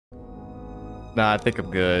Nah, I think I'm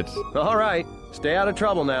good. All right, stay out of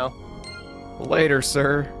trouble now. Later,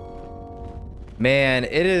 sir. Man,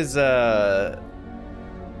 it is,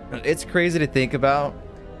 it's crazy to think about.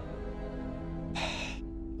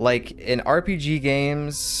 Like, in RPG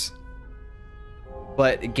games,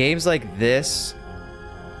 but games like this,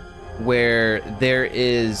 where there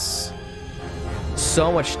is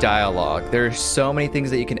so much dialogue. There's so many things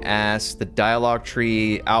that you can ask. The dialogue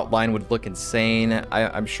tree outline would look insane,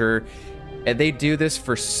 I'm sure. And they do this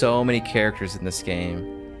for so many characters in this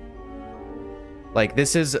game. Like,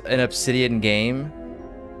 this is an Obsidian game,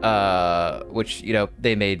 which, you know,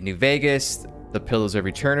 they made New Vegas, The Pillars of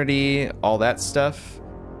Eternity, all that stuff.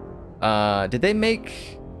 Did they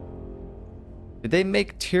make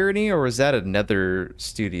Tyranny, or was that another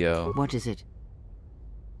studio? What is it?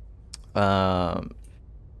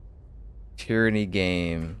 Tyranny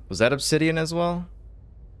game. Was that Obsidian as well?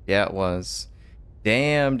 Yeah, it was.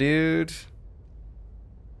 Damn, dude.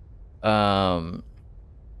 So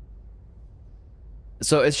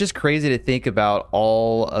it's just crazy to think about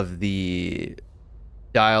all of the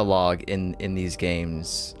dialogue in these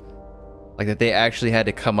games. Like, that they actually had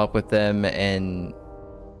to come up with them, and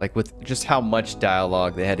like with just how much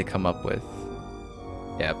dialogue they had to come up with.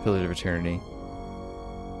 Yeah, Pillars of Eternity.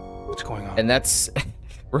 What's going on? And that's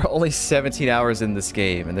we're only 17 hours in this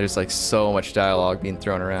game, and there's like so much dialogue being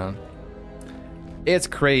thrown around. It's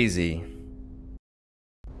crazy.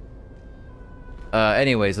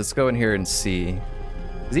 Anyways, let's go in here and see.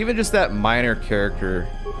 'Cause even just that minor character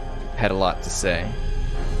had a lot to say.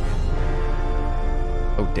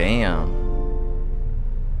 Oh, damn.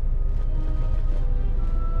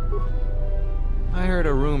 I heard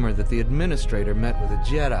a rumor that the administrator met with a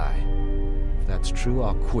Jedi. If that's true,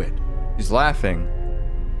 I'll quit. He's laughing.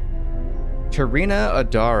 Terena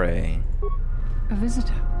Adare. A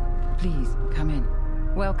visitor. Please, come in.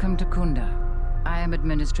 Welcome to Kunda. I am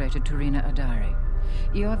Administrator Terena Adare.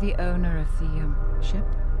 You're the owner of the, ship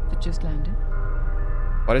that just landed?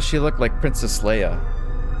 Why does she look like Princess Leia?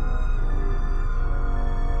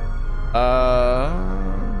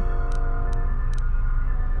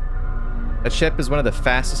 That ship is one of the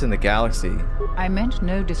fastest in the galaxy. I meant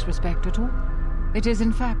no disrespect at all. It is,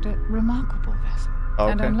 in fact, a remarkable vessel.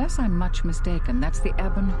 Okay. And unless I'm much mistaken, that's the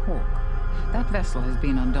Ebon Hawk. That vessel has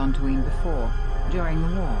been on Dantooine before, during the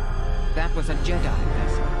war. That was a Jedi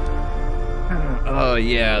vessel. Oh,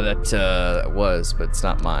 yeah, that was, but it's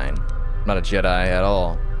not mine. I'm not a Jedi at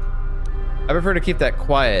all. I prefer to keep that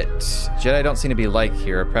quiet. Jedi don't seem to be liked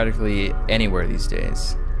here, practically anywhere these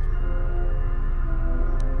days.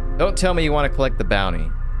 Don't tell me you want to collect the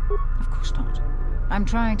bounty. Of course not. I'm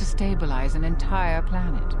trying to stabilize an entire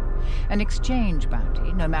planet. An exchange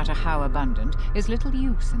bounty, no matter how abundant, is little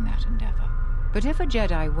use in that endeavor. But if a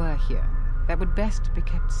Jedi were here, that would best be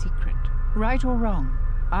kept secret. Right or wrong,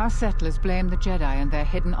 our settlers blame the Jedi and their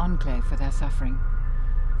hidden enclave for their suffering.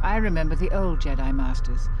 I remember the old Jedi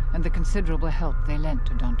Masters and the considerable help they lent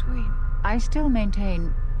to Dantooine. I still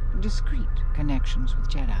maintain discreet connections with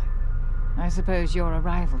Jedi. I suppose your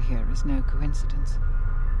arrival here is no coincidence.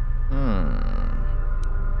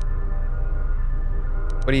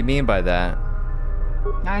 What do you mean by that?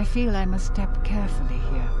 I feel I must step carefully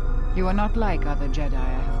here. You are not like other Jedi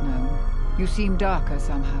I have known. You seem darker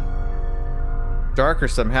somehow. Darker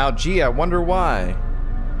somehow? Gee, I wonder why.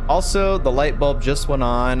 Also, the light bulb just went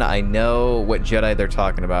on. I know what Jedi they're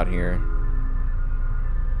talking about here.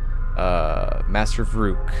 Master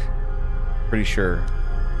Vrook. Pretty sure.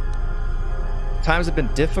 Times have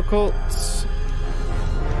been difficult.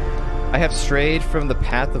 I have strayed from the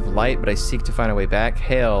path of light, but I seek to find a way back.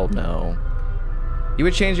 Hell no. You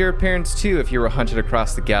would change your appearance too if you were hunted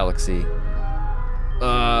across the galaxy.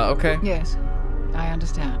 Okay. Yes, I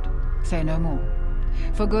understand. Say no more.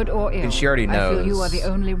 For good or ill, And she already knows. I feel you are the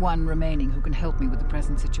only one remaining who can help me with the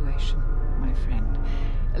present situation, my friend.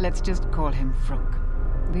 Let's just call him Vrook.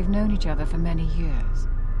 We've known each other for many years,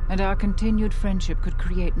 and our continued friendship could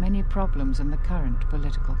create many problems in the current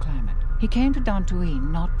political climate. He came to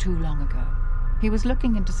Dantooine not too long ago. He was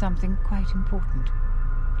looking into something quite important.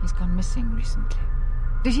 He's gone missing recently.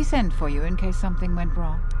 Did he send for you in case something went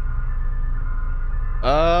wrong?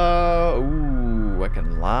 Ooh, I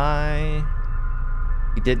can lie.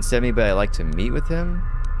 He didn't send me, but I'd like to meet with him.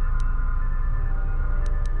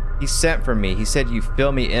 He sent for me. He said you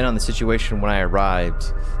fill me in on the situation when I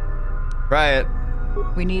arrived. Try it.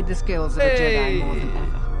 We need the skills of a Jedi more than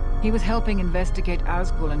ever. He was helping investigate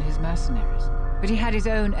Azgul and his mercenaries, but he had his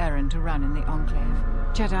own errand to run in the Enclave.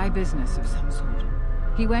 Jedi business of some sort.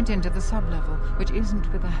 He went into the sublevel, which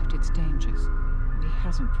isn't without its dangers, and he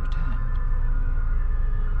hasn't returned.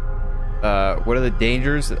 What are the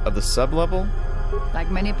dangers of the sub-level?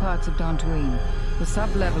 Like many parts of Dantooine, the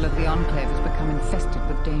sub-level of the Enclave has become infested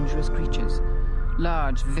with dangerous creatures.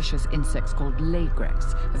 Large, vicious insects called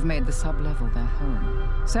Lagrex have made the sub-level their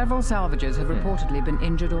home. Several salvagers have reportedly been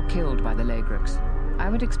injured or killed by the Lagrex. I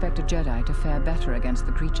would expect a Jedi to fare better against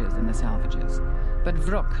the creatures than the salvagers, but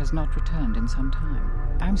Vrook has not returned in some time.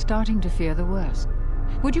 I'm starting to fear the worst.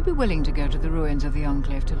 Would you be willing to go to the ruins of the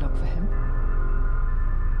Enclave to look for him?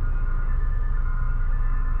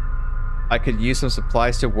 I could use some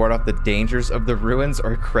supplies to ward off the dangers of the ruins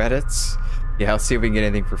or credits. Yeah, let's see if we can get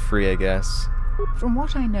anything for free, I guess. From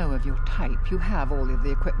what I know of your type, you have all of the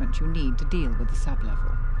equipment you need to deal with the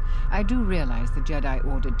sub-level. I do realize the Jedi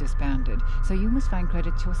Order disbanded, so you must find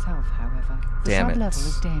credits yourself, however. The sub-level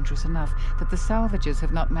is dangerous enough that the salvagers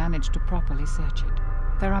have not managed to properly search it.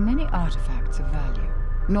 There are many artifacts of value.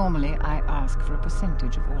 Normally, I ask for a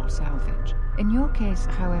percentage of all salvage. In your case,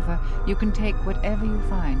 however, you can take whatever you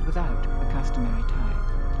find without the customary tithe.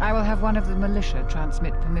 I will have one of the Militia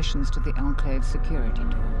transmit permissions to the Enclave's security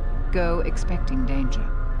door. Go expecting danger,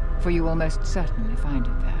 for you will most certainly find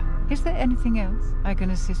it there. Is there anything else I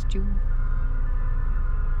can assist you?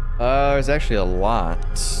 There's actually a lot.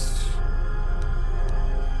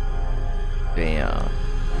 Damn.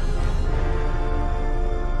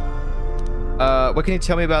 What can you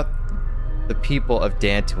tell me about the people of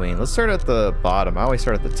Dantooine? Let's start at the bottom. I always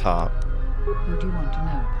start at the top. Who do you want to know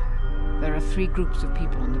about? There are 3 groups of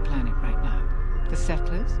people on the planet right now. The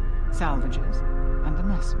settlers, salvagers, and the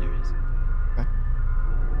mercenaries. Okay.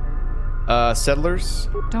 Settlers?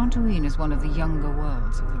 Dantooine is one of the younger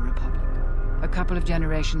worlds of the Republic. A couple of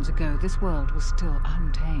generations ago, this world was still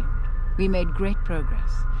untamed. We made great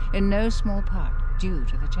progress, in no small part due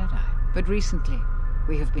to the Jedi. But recently,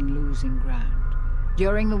 we have been losing ground.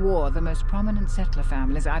 During the war, the most prominent settler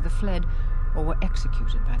families either fled or were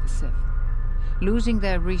executed by the Sith. Losing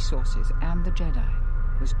their resources and the Jedi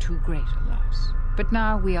was too great a loss. But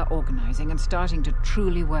now we are organizing and starting to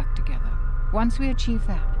truly work together. Once we achieve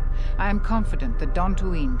that, I am confident that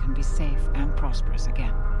Dantooine can be safe and prosperous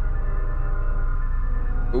again.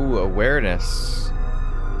 Ooh, awareness.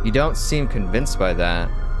 You don't seem convinced by that.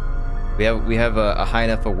 We have a high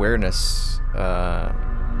enough awareness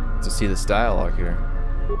to see this dialogue here.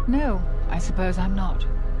 No, I suppose I'm not.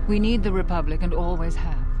 We need the Republic and always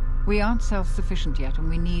have. We aren't self-sufficient yet and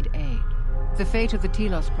we need aid. The fate of the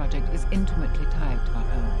Telos project is intimately tied to our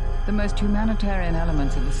own. The most humanitarian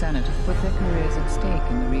elements of the Senate have put their careers at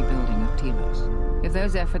stake in the rebuilding of Telos. If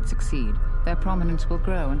those efforts succeed, their prominence will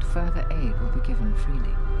grow and further aid will be given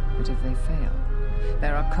freely. But if they fail,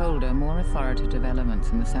 there are colder, more authoritative elements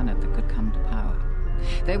in the Senate that could come to power.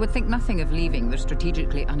 They would think nothing of leaving the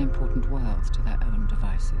strategically unimportant worlds to their own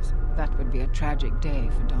devices. That would be a tragic day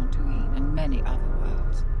for Dantooine and many other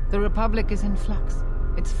worlds. The Republic is in flux.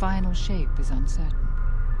 Its final shape is uncertain.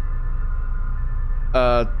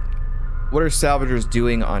 What are salvagers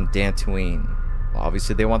doing on Dantooine? Well,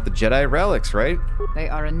 obviously they want the Jedi relics, right? They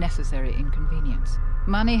are a necessary inconvenience.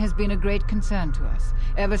 Money has been a great concern to us,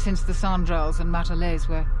 ever since the Sandrals and Matalays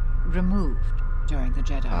were removed during the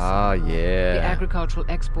Jedi Civil War. Yeah. The agricultural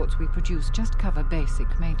exports we produce just cover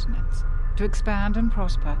basic maintenance. To expand and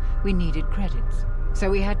prosper, we needed credits. So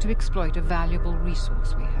we had to exploit a valuable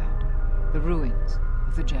resource we had. The ruins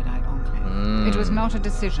of the Jedi Enclave. It was not a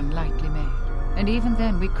decision lightly made. And even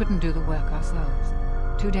then, we couldn't do the work ourselves.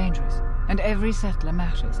 Too dangerous. And every settler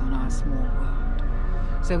matters on our small world.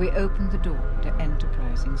 So we opened the door to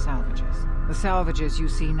enterprising salvagers. The salvagers you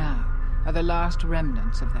see now are the last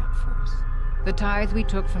remnants of that force. The tithe we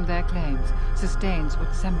took from their claims sustains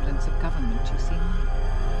what semblance of government you see now.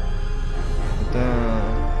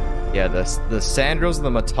 Yeah, the Sandrals and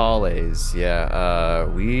the Matales. Yeah,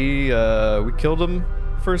 we killed them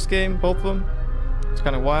first game, both of them. It's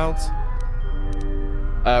kind of wild.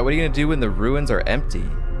 What are you gonna do when the ruins are empty?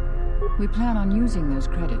 We plan on using those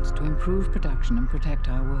credits to improve production and protect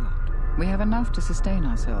our world. We have enough to sustain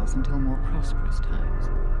ourselves until more prosperous times.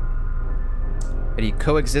 And you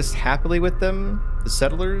coexist happily with them? The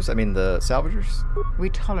settlers? I mean, the salvagers? We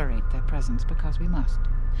tolerate their presence because we must,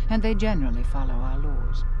 and they generally follow our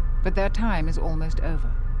laws. But their time is almost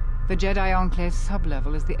over. The Jedi Enclave's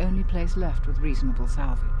sub-level is the only place left with reasonable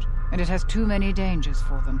salvage, and it has too many dangers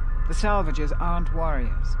for them. The salvagers aren't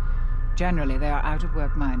warriors. Generally, they are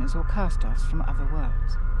out-of-work miners or cast-offs from other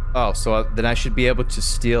worlds. Oh, so then I should be able to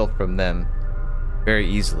steal from them very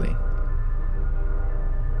easily.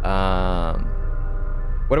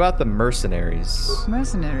 What about the mercenaries?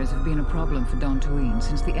 Mercenaries have been a problem for Dantooine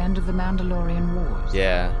since the end of the Mandalorian Wars.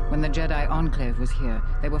 Yeah. When the Jedi Enclave was here,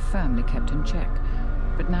 they were firmly kept in check.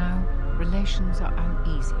 But now, relations are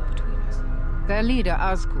uneasy between us. Their leader,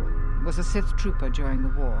 Azkul, was a Sith trooper during the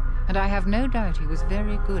war, and I have no doubt he was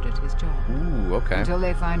very good at his job. Ooh, okay. Until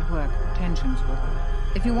they find work, tensions will grow.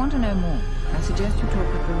 If you want to know more, I suggest you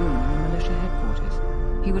talk with Vrook in the militia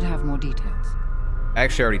headquarters. He would have more details. I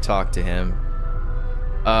actually already talked to him.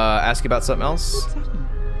 Ask you about something else? Certainly.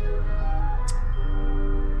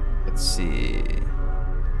 Let's see.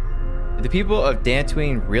 Do the people of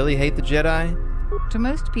Dantooine really hate the Jedi? To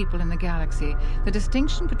most people in the galaxy, the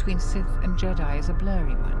distinction between Sith and Jedi is a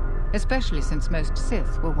blurry one, especially since most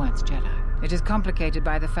Sith were once Jedi. It is complicated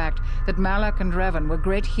by the fact that Malak and Revan were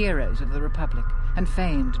great heroes of the Republic and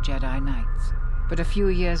famed Jedi Knights. But a few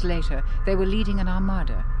years later, they were leading an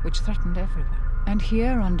armada which threatened everyone. And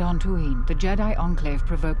here on Dantooine, the Jedi Enclave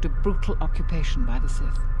provoked a brutal occupation by the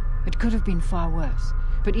Sith. It could have been far worse,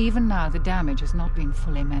 but even now the damage has not been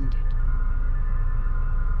fully mended.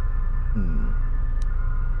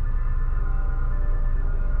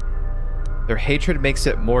 Their hatred makes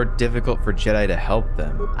it more difficult for Jedi to help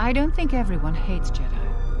them. I don't think everyone hates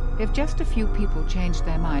Jedi. If just a few people changed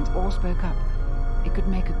their minds or spoke up, it could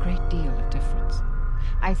make a great deal of difference.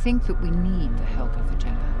 I think that we need the help of the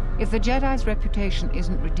Jedi. If the Jedi's reputation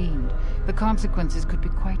isn't redeemed, the consequences could be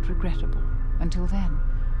quite regrettable. Until then,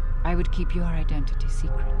 I would keep your identity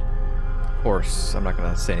secret. Of course, I'm not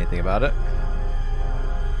going to say anything about it.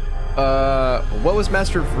 What was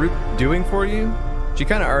Master Vrook doing for you? She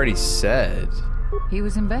kind of already said. He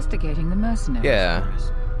was investigating the mercenaries for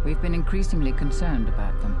us. We've been increasingly concerned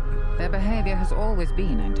about them. Their behavior has always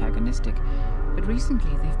been antagonistic, but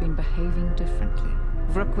recently they've been behaving differently.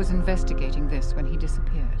 Vrook was investigating this when he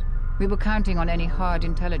disappeared. We were counting on any hard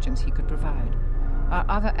intelligence he could provide. Our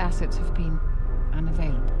other assets have been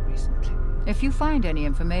unavailable recently. If you find any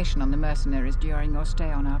information on the mercenaries during your stay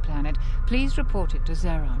on our planet, please report it to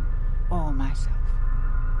Zherron or myself.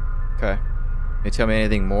 Okay. Can you tell me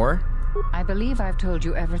anything more? I believe I've told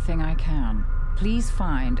you everything I can. Please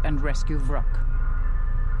find and rescue Vrook.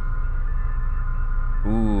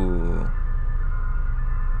 Ooh.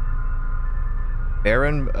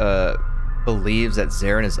 Baron, believes that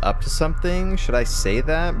Zherron is up to something. Should I say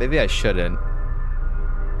that? Maybe I shouldn't.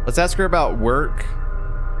 Let's ask her about work.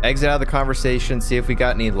 Exit out of the conversation, see if we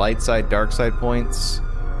got any light side, dark side points.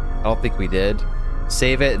 I don't think we did.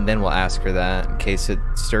 Save it, and then we'll ask her that, in case it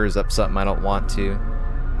stirs up something I don't want to.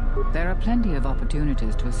 There are plenty of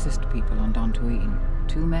opportunities to assist people on Dantooine.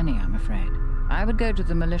 Too many, I'm afraid. I would go to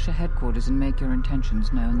the militia headquarters and make your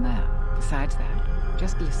intentions known there. Besides that,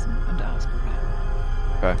 just listen and ask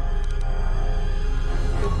around. Okay.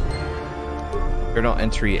 Journal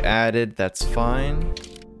entry added, that's fine.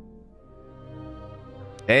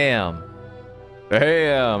 Damn.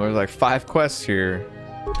 There's like 5 quests here.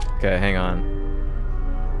 Okay, hang on.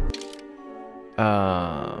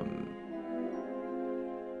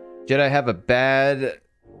 Jedi have a bad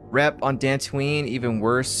rep on Dantooine, even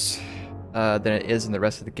worse than it is in the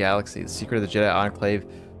rest of the galaxy. The secret of the Jedi Enclave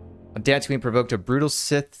on Dantooine provoked a brutal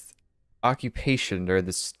Sith occupation during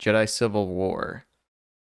this Jedi Civil War.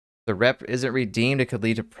 The rep isn't redeemed, it could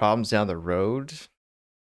lead to problems down the road.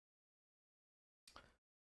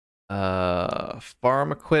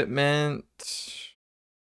 Farm equipment.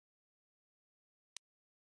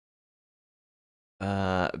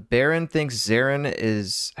 Baron thinks Zherron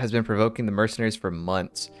has been provoking the mercenaries for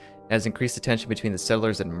months. It has increased the tension between the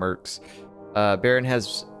settlers and mercs. Baron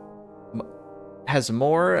has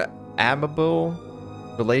more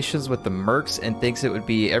amicable relations with the mercs and thinks it would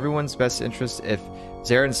be everyone's best interest if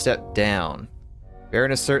Zherron stepped down.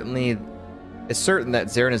 Baron is certain that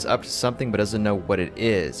Zherron is up to something but doesn't know what it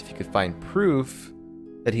is. If you could find proof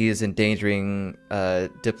that he is endangering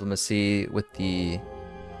diplomacy with the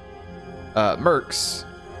mercs,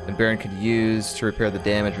 then Baron could use to repair the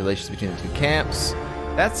damaged relations between the two camps.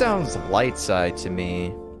 That sounds light side to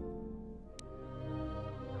me.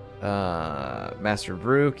 Master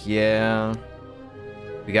Vrook, yeah.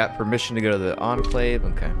 We got permission to go to the Enclave,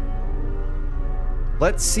 okay.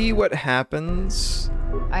 Let's see what happens.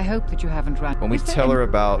 I hope that you haven't run. When we tell her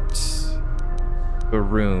about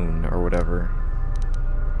Baroon or whatever.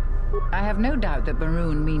 I have no doubt that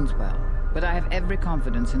Baroon means well, but I have every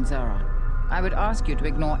confidence in Zherron. I would ask you to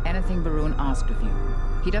ignore anything Baroon asked of you.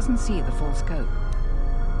 He doesn't see the full scope.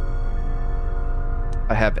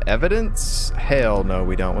 I have evidence? Hell no,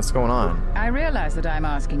 we don't. What's going on? I realize that I'm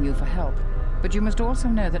asking you for help, but you must also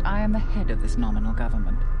know that I am the head of this nominal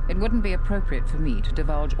government. It wouldn't be appropriate for me to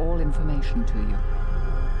divulge all information to you.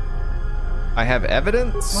 I have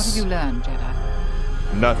evidence? What have you learned,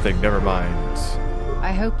 Jedi? Nothing, never mind.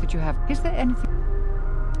 I hope that you have... Is there anything...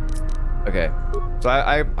 Okay, so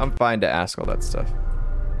I'm fine to ask all that stuff.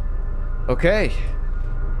 Okay.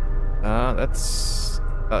 That's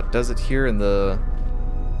about does it here in the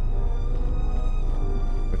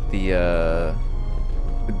with the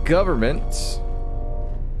government.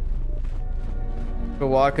 Go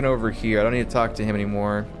walking over here. I don't need to talk to him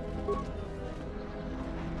anymore.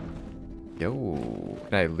 Yo,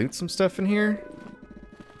 can I loot some stuff in here?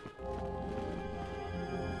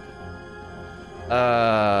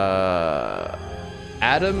 Adum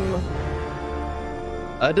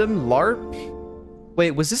Larp?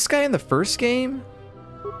 Wait, was this guy in the first game?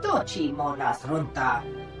 I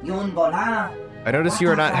notice you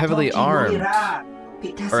are not heavily armed.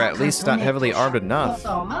 Or at least not heavily armed enough.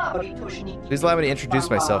 Please allow me to introduce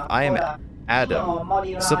myself. I am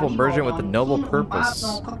Adum, a simple merchant with a noble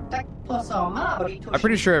purpose. I'm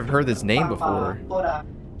pretty sure I've heard this name before.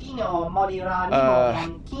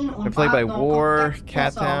 I'm plagued by war,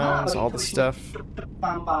 cat towns, all the stuff.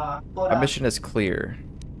 My mission is clear.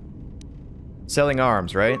 Selling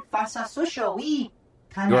arms, right?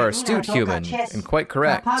 You are astute human, and quite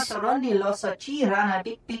correct. To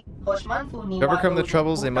overcome the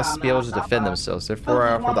troubles, they must be able to defend themselves. Therefore,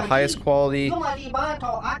 I offer the highest quality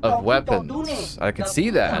of weapons. I can see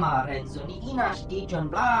that.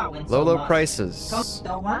 Low, low prices. Let's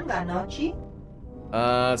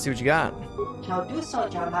see what you got.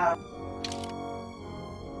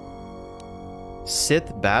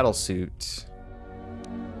 Sith battlesuit.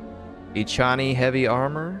 Ichani heavy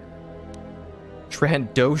armor.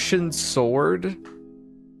 Trandoshan sword.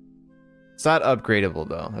 It's not upgradable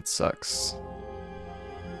though. That sucks.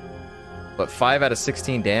 But 5 out of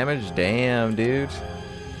 16 damage? Damn, dude.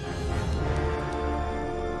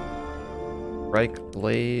 Reich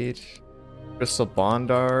blade. Crystal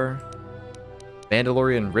Bondar.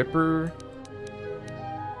 Mandalorian Ripper.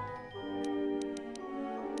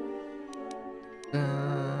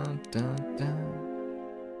 Dun, dun, dun.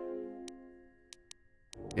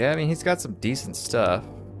 Yeah, I mean, he's got some decent stuff.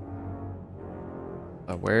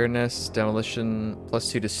 Awareness, demolition,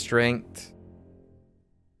 +2 to strength.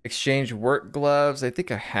 Exchange work gloves. I think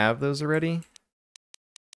I have those already.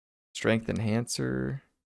 Strength enhancer.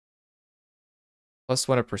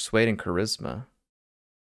 +1 to persuade and charisma.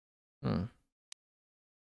 I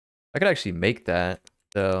could actually make that,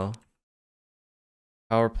 though.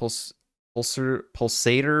 Power pulsator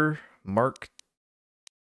Mark.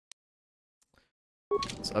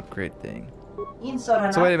 This upgrade thing.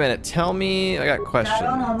 So wait a minute. Tell me. I got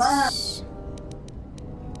questions.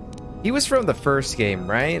 He was from the first game,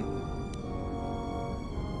 right?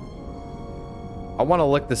 I want to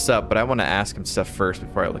look this up, but I want to ask him stuff first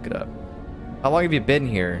before I look it up. How long have you been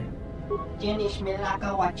here?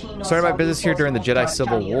 Started my business here during the Jedi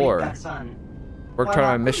Civil War. Worked on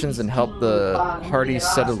my missions and helped the hardy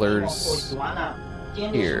settlers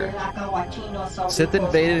here. Sith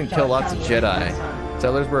invaded and killed lots of Jedi.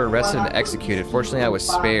 Settlers were arrested and executed. Fortunately, I was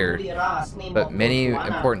spared, but many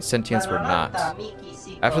important sentients were not.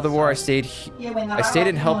 After the war, I stayed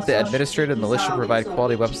and helped the administrative militia provide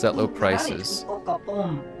quality weapons at low prices.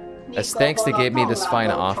 As thanks, they gave me this fine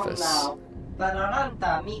office. But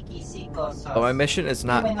my mission is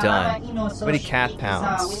not done. So many cat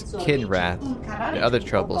pounds, kin wrath, and other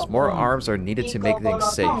troubles. More arms are needed to make things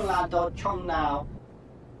safe.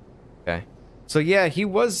 Okay. So yeah, he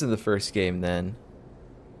was in the first game then.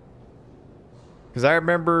 Because I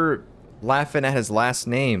remember laughing at his last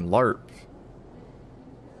name, Larp.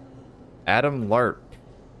 Adum Larp.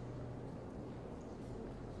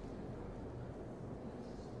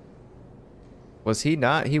 Was he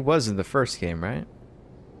not? He was in the first game, right?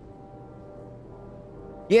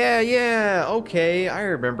 Yeah, okay, I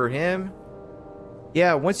remember him.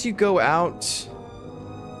 Yeah, once you go out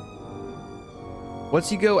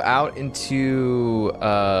into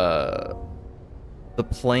the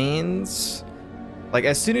plains, like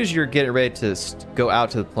as soon as you're getting ready to go out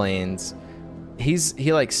to the plains,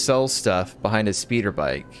 he like sells stuff behind his speeder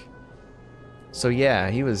bike. So yeah,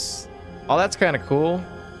 he was. Oh, that's kind of cool.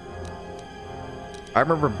 I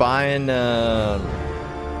remember buying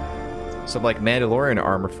some like Mandalorian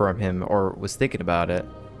armor from him, or was thinking about it.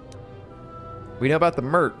 We know about the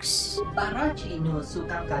mercs.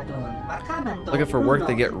 Looking for work,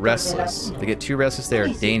 they get restless. If they get too restless, they are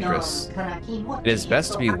dangerous. It is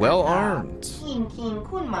best to be well armed.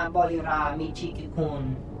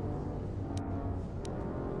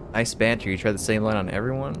 Nice banter. You try the same line on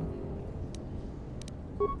everyone?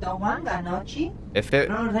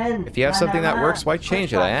 If you have something that works, why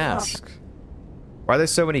change it, I ask? Why are there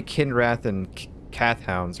so many Kinrath and Cath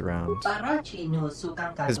hounds around?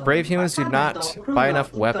 Because brave humans do not buy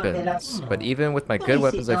enough weapons, but even with my good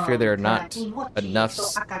weapons, I fear there are not enough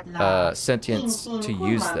sentients to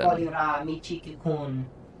use them.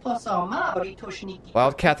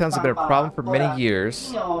 Wild Cathhounds have been a problem for many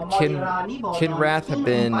years. Kinrath have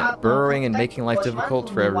been burrowing and making life difficult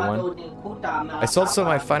for everyone. I sold some of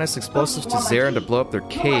my finest explosives to Zherron to blow up their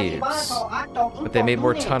caves, but they made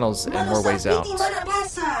more tunnels and more ways out.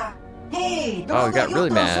 Oh, he got really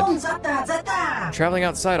mad. Traveling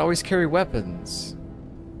outside, always carry weapons.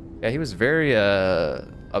 Yeah, he was very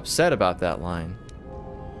upset about that line.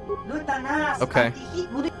 Okay.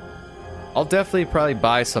 I'll definitely probably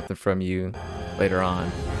buy something from you later on.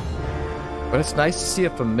 But it's nice to see a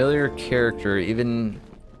familiar character, even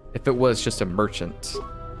if it was just a merchant.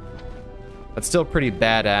 That's still pretty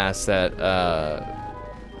badass that,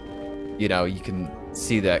 you know, you can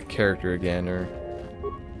see that character again, or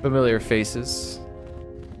familiar faces.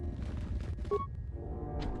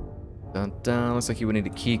 Dun dun, looks like you would need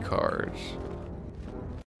a key card.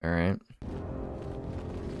 Alright.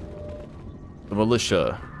 The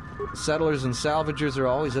militia. Settlers and salvagers are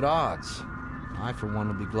always at odds. I, for one,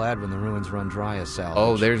 will be glad when the ruins run dry as salvage.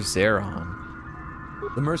 Oh, there's Zherron.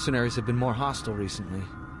 The mercenaries have been more hostile recently.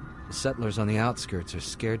 The settlers on the outskirts are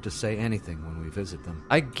scared to say anything when we visit them.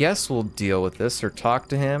 I guess we'll deal with this, or talk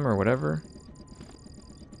to him, or whatever.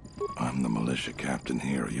 I'm the militia captain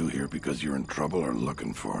here. Are you here because you're in trouble or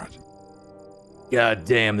looking for it? God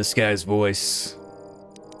damn, this guy's voice.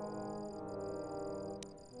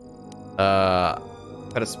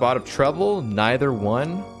 Got a spot of trouble? Neither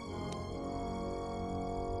one.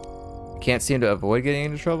 Can't seem to avoid getting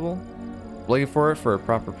into trouble? Looking for it for a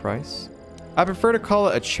proper price? I prefer to call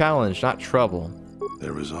it a challenge, not trouble.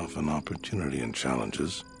 There is often opportunity in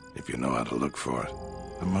challenges, if you know how to look for it.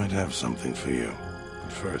 I might have something for you.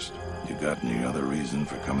 But first, you got any other reason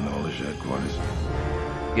for coming to militia headquarters?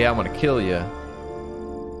 Yeah, I'm gonna kill you.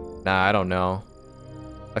 Nah, I don't know.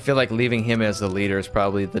 I feel like leaving him as the leader is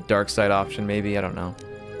probably the dark side option, maybe. I don't know.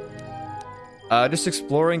 Just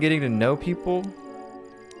exploring, getting to know people.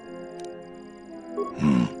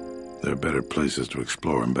 There are better places to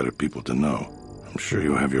explore and better people to know. I'm sure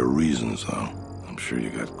you have your reasons, though. I'm sure you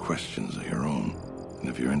got questions of your own. And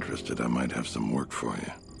if you're interested, I might have some work for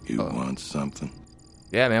you. You want something?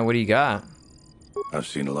 Yeah, man, what do you got? I've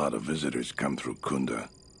seen a lot of visitors come through Kunda.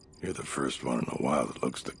 You're the first one in a while that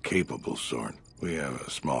looks the capable sort. We have a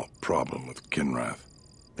small problem with Kinrath.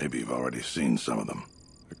 Maybe you've already seen some of them.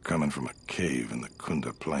 They're coming from a cave in the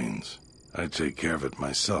Kunda Plains. I'd take care of it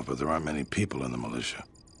myself, but there aren't many people in the militia.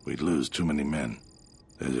 We'd lose too many men.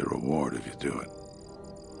 There's a reward if you do it.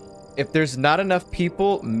 If there's not enough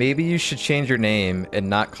people, maybe you should change your name and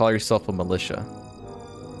not call yourself a militia.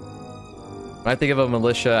 When I think of a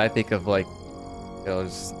militia, I think of, like, you know,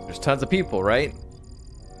 there's tons of people, right?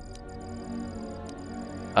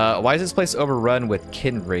 Why is this place overrun with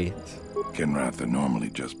Kinwraith? Kinrath are normally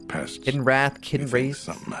just pests. Kinwraith?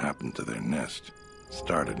 Something happened to their nest.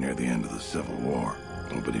 Started near the end of the Civil War.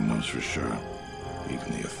 Nobody knows for sure.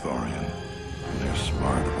 Even the Ithorian. And they're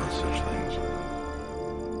smart about such things.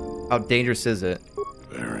 How dangerous is it?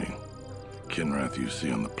 Very. The Kinrath you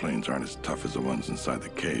see on the plains aren't as tough as the ones inside the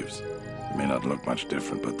caves. They may not look much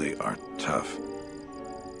different, but they are tough.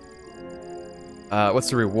 What's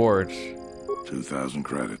the reward? 2,000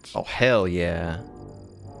 credits. Oh, hell yeah.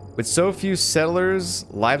 With so few settlers,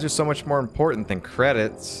 lives are so much more important than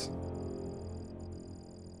credits.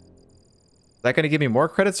 Is that going to give me more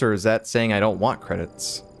credits, or is that saying I don't want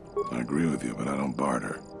credits? I agree with you, but I don't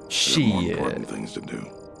barter. Shit. There are more important things to do.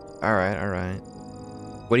 Alright, alright.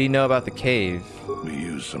 What do you know about the cave? We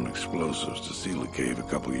used some explosives to seal the cave a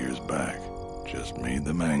couple years back. Just made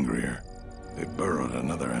them angrier. They burrowed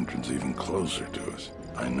another entrance even closer to us.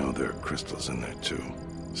 I know there are crystals in there too.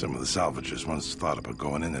 Some of the salvagers once thought about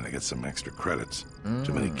going in there to get some extra credits.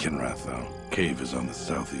 Too many Kinrath though. Cave is on the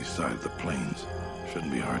southeast side of the plains.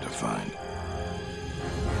 Shouldn't be hard to find.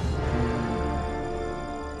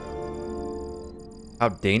 How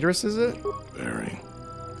dangerous is it? Very.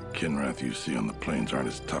 The Kinrath you see on the plains aren't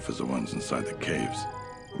as tough as the ones inside the caves.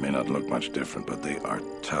 They may not look much different, but they are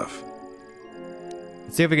tough.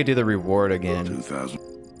 Let's see if we can do the reward again. 2,000.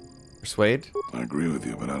 Persuade? I agree with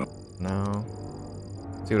you, but I don't... No.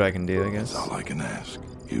 See what I can do, I guess. That's all I can ask.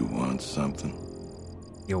 You want something?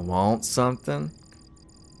 You want something?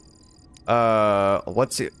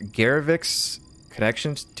 What's it? Garavik's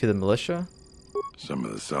connection to the militia? Some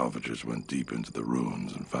of the salvagers went deep into the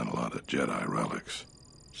ruins and found a lot of Jedi relics.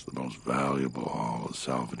 It's the most valuable haul the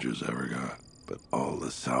salvagers ever got. But all the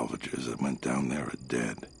salvagers that went down there are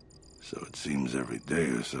dead. So it seems every day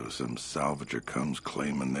or so some salvager comes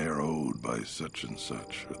claiming they're owed by such and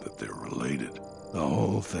such, or that they're related. The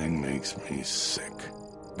whole thing makes me sick.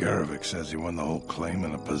 Garavik says he won the whole claim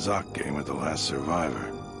in a Pazak game with the last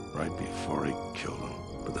survivor, right before he killed him.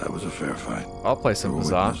 But that was a fair fight. I'll play some There were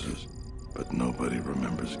Bazak. witnesses, but nobody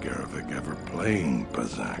remembers Garevik ever playing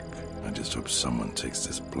Bazak. I just hope someone takes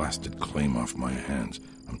this blasted claim off my hands.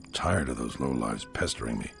 I'm tired of those lowlives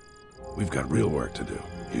pestering me. We've got real work to do.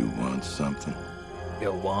 You want something?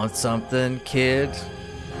 You want something, kid?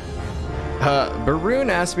 Baroon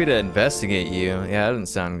asked me to investigate you. Yeah, that didn't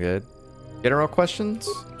sound good. General questions?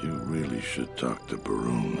 You really should talk to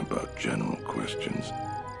Baroon about general questions.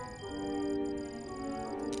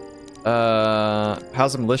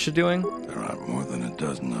 How's the militia doing? There aren't more than a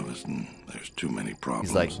dozen of us, and there's too many problems.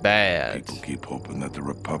 He's like, bad. People keep hoping that the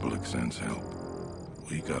Republic sends help.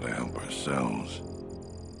 We gotta help ourselves.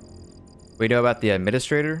 We know about the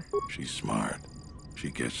administrator? She's smart. She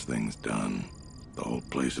gets things done. The whole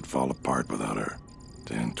place would fall apart without her.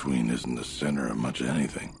 Dantooine isn't the center of much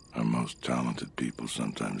anything. Our most talented people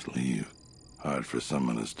sometimes leave. Hard for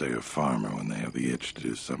someone to stay a farmer when they have the itch to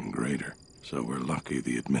do something greater. So we're lucky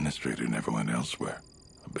the administrator never went elsewhere.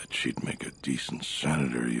 I bet she'd make a decent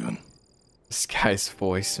senator even. This guy's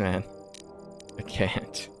voice, man. I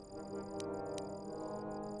can't.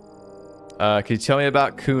 Can you tell me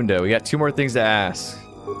about Kunda? We got 2 more things to ask.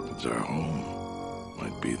 It's our home.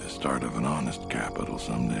 Might be the start of an honest capital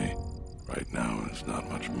someday. Right now, it's not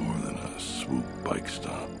much more than a swoop bike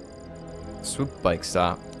stop. Swoop bike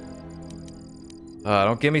stop.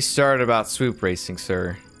 Don't get me started about swoop racing,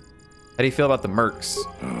 sir. How do you feel about the mercs?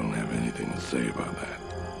 I don't have anything to say about that.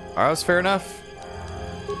 Alright, that's fair enough.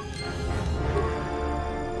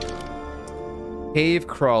 Cave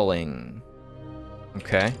crawling.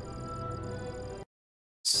 Okay.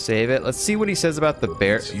 Save it. Let's see what he says about the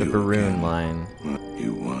Baroon again. line.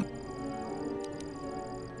 You want?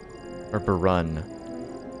 Or Barun.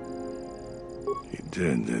 He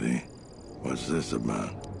did he? What's this about?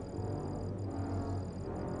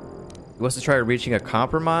 He wants to try reaching a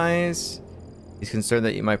compromise. He's concerned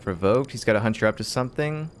that you might provoke. He's got to hunt you up to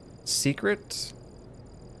something. Secret?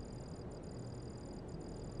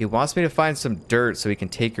 He wants me to find some dirt so he can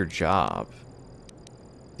take your job.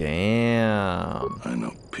 Damn. I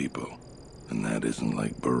know people, and that isn't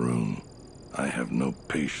like Baroon. I have no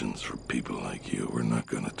patience for people like you. We're not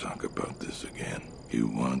gonna talk about this again. You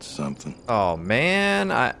want something? Oh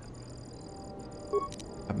man, I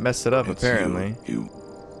messed it up It's apparently. You.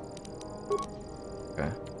 Okay.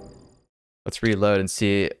 Let's reload and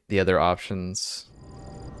see the other options.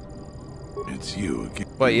 It's you again.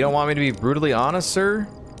 What, you don't want me to be brutally honest, sir?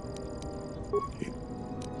 He's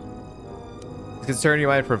concerned you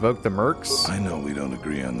might provoke the mercs? I know we don't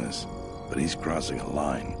agree on this, but he's crossing a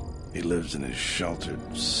line. He lives in his sheltered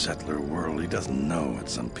settler world. He doesn't know what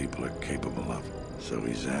some people are capable of. So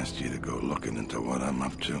he's asked you to go looking into what I'm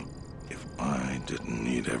up to. If I didn't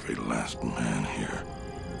need every last man here.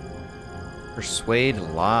 Persuade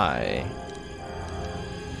lie.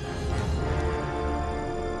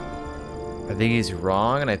 I think he's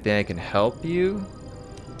wrong and I think I can help you.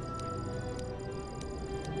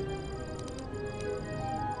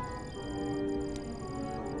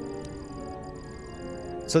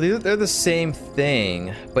 So they're the same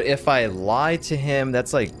thing, but if I lie to him,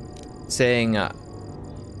 that's like saying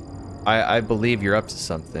I believe you're up to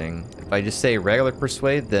something. If I just say regular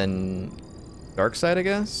persuade, then dark side, I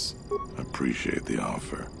guess? Appreciate the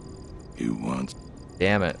offer. You want?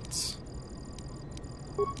 Damn it.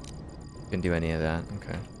 Couldn't do any of that.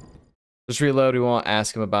 Okay. Just reload. We won't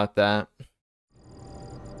ask him about that.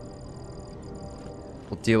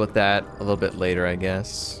 We'll deal with that a little bit later, I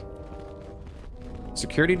guess.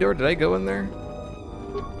 Security door? Did I go in there?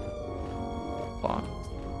 Locked.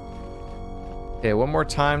 Okay, one more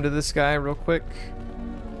time to this guy real quick.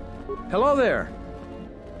 Hello there.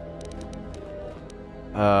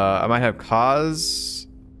 I might have cause...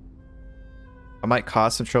 I might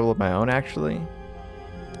cause some trouble of my own, actually.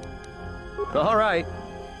 All right.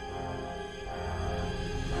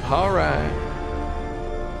 Alright.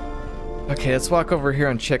 Okay, let's walk over here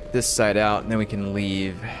and check this side out, and then we can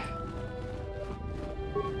leave.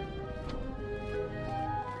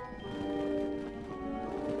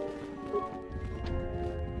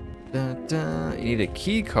 Dun, dun. You need a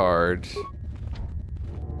key card.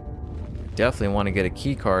 Definitely want to get a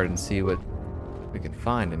key card and see what we can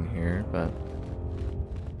find in here, but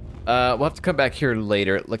we'll have to come back here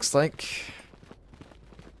later, it looks like.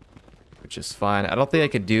 Which is fine. I don't think I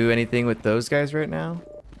could do anything with those guys right now.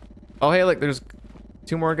 Oh, hey, look, there's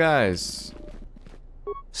 2 more guys.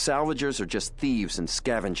 Salvagers are just thieves and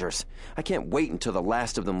scavengers. I can't wait until the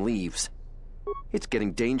last of them leaves. It's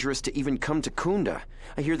getting dangerous to even come to Kunda.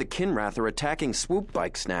 I hear the Kinrath are attacking swoop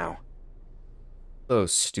bikes now. Oh,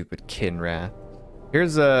 stupid Kinrath.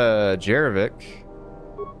 Here's Jarevik.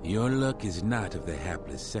 Your luck is not of the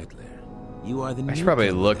hapless settler. You are the I should probably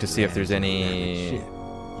newcomer look to that see if there's lands on any- the ship.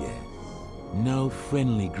 Yes. No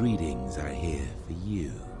friendly greetings are here for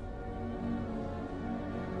you.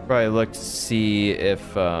 Probably look to see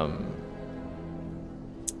if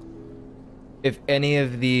any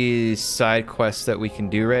of the side quests that we can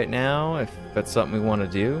do right now, if that's something we want to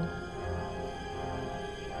do.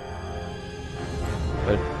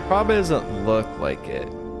 But it probably doesn't look like it.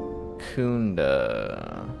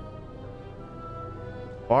 Kunda.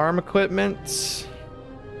 Farm equipment.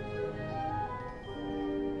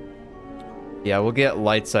 Yeah, we'll get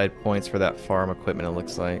light side points for that farm equipment, it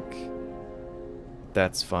looks like.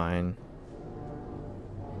 That's fine.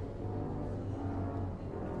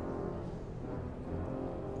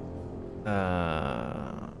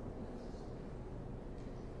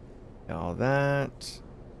 All that.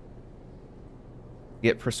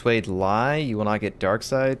 Get persuade lie. You will not get dark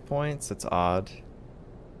side points. That's odd.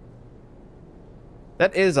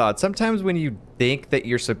 That is odd. Sometimes when you think that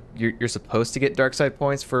you're supposed to get dark side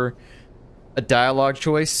points for a dialogue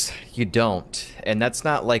choice, you don't. And that's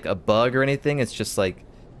not like a bug or anything. It's just like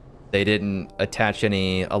they didn't attach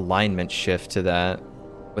any alignment shift to that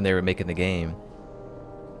when they were making the game.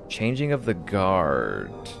 Changing of the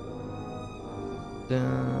guard.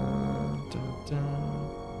 Dun, dun, dun.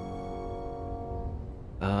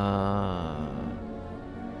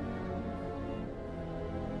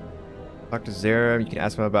 Talk to Zherron. You can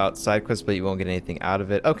ask him about side quests, but you won't get anything out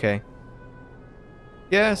of it. Okay.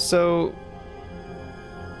 Yeah, so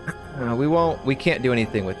we can't do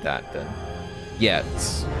anything with that then. Yet.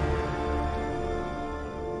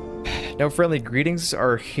 No friendly greetings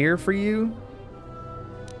are here for you.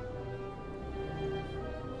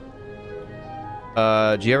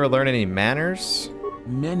 Do you ever learn any manners?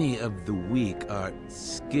 Many of the weak are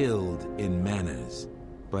skilled in manners,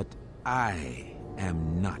 but I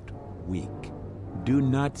am not weak. Do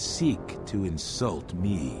not seek to insult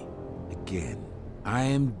me again. I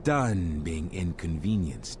am done being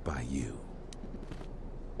inconvenienced by you.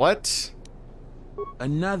 What?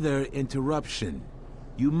 Another interruption.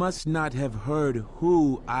 You must not have heard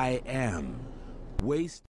who I am.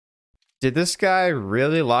 Waste. Did this guy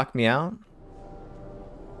really lock me out?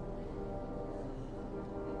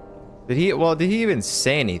 Did he even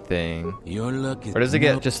say anything? Your luck is Or does it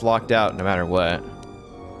get just locked out no matter what?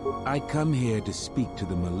 I come here to speak to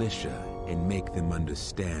the militia and make them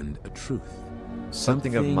understand a truth.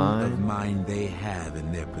 Something of mine? They have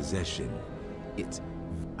in their possession.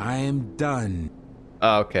 I am done.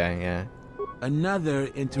 Oh, okay, yeah. Another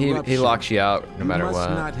interruption. He locks you out no matter what. You what.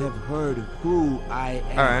 must not have heard who I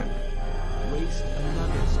am. Alright. Waste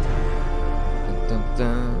another's time. Dun, dun,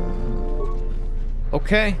 dun.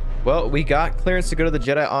 Okay. Well, we got clearance to go to the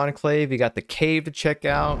Jedi Enclave. We got the cave to check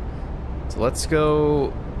out. So let's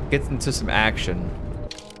go get into some action.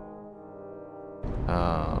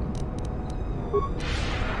 Go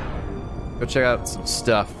check out some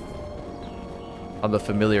stuff on the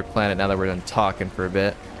familiar planet now that we're done talking for a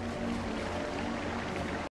bit.